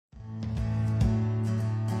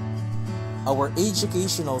Our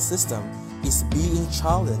educational system is being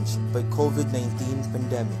challenged by COVID-19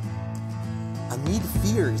 pandemic. Amid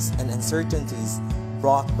fears and uncertainties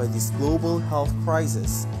brought by this global health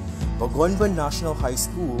crisis, Bagonbon National High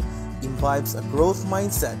School imbibes a growth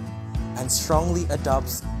mindset and strongly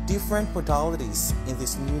adopts different modalities in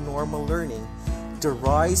this new normal learning to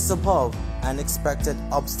rise above unexpected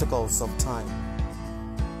obstacles of time.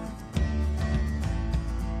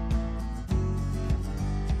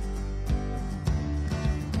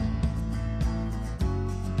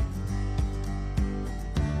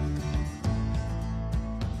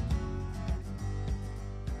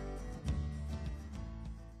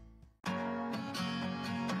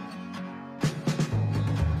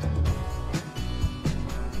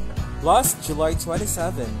 Last July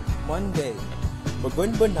 27, Monday,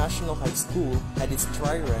 Bagonbon National High School had its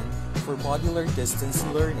dry run for modular distance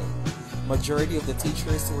learning. Majority of the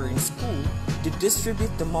teachers were in school to distribute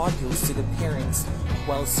the modules to the parents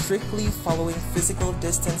while strictly following physical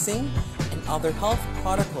distancing and other health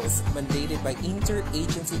protocols mandated by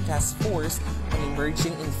Interagency Task Force on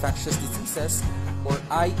Emerging Infectious Diseases or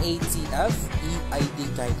IATF-EID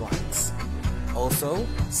guidelines. Also,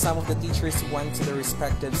 some of the teachers went to their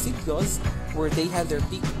respective sitios where they had their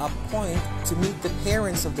pick-up point to meet the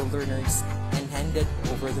parents of the learners and handed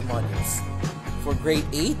over the modules. For grade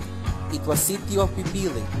 8, it was Sitio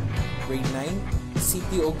Pipili. Grade 9,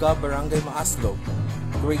 Sitio Uga Barangay Maaslog.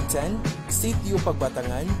 Grade 10, Sitio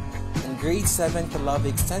Pagbatangan. And grade 7, Calave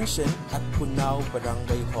Extension at Punao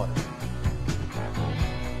Barangay Hall.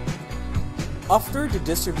 After the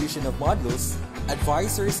distribution of modules,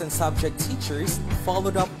 advisors and subject teachers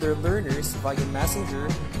followed up their learners via messenger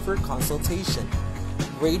for consultation.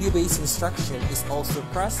 Radio-based instruction is also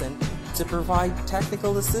present to provide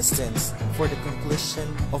technical assistance for the completion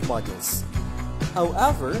of modules.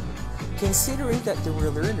 However, considering that there were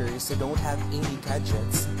learners who don't have any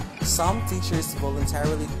gadgets, some teachers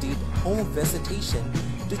voluntarily did home visitation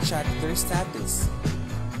to check their status.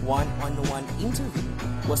 One-on-one interview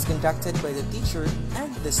was conducted by the teacher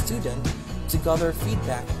and the student to gather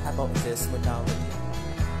feedback about this modality.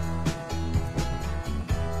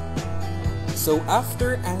 So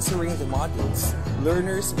after answering the modules,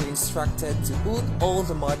 learners were instructed to put all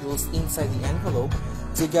the modules inside the envelope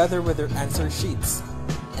together with their answer sheets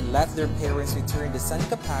and let their parents return the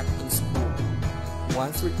Sanka pack in school.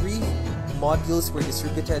 Once retrieved, modules were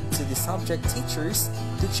distributed to the subject teachers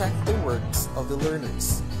to check the works of the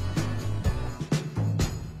learners.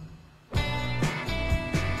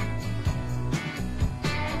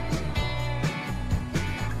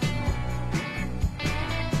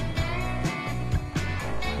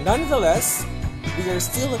 Nonetheless, we are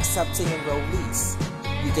still accepting enrollees.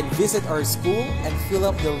 You can visit our school and fill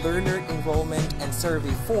up the learner enrollment and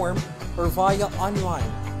survey form or via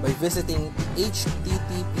online by visiting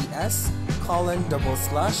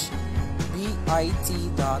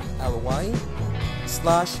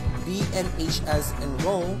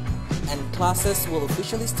https:/bit.ly/BNHS-enroll, and classes will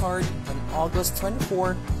officially start on August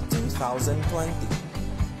 24, 2020.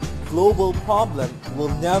 Global problem will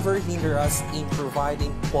never hinder us in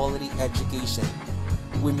providing quality education.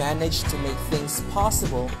 We managed to make things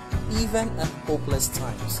possible even at hopeless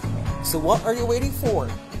times. So what are you waiting for?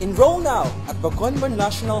 Enroll now at Bagonbon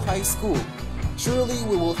National High School. Surely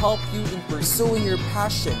we will help you in pursuing your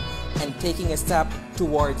passion and taking a step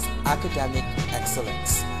towards academic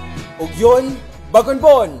excellence. Ugyon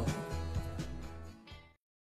BAGONBON!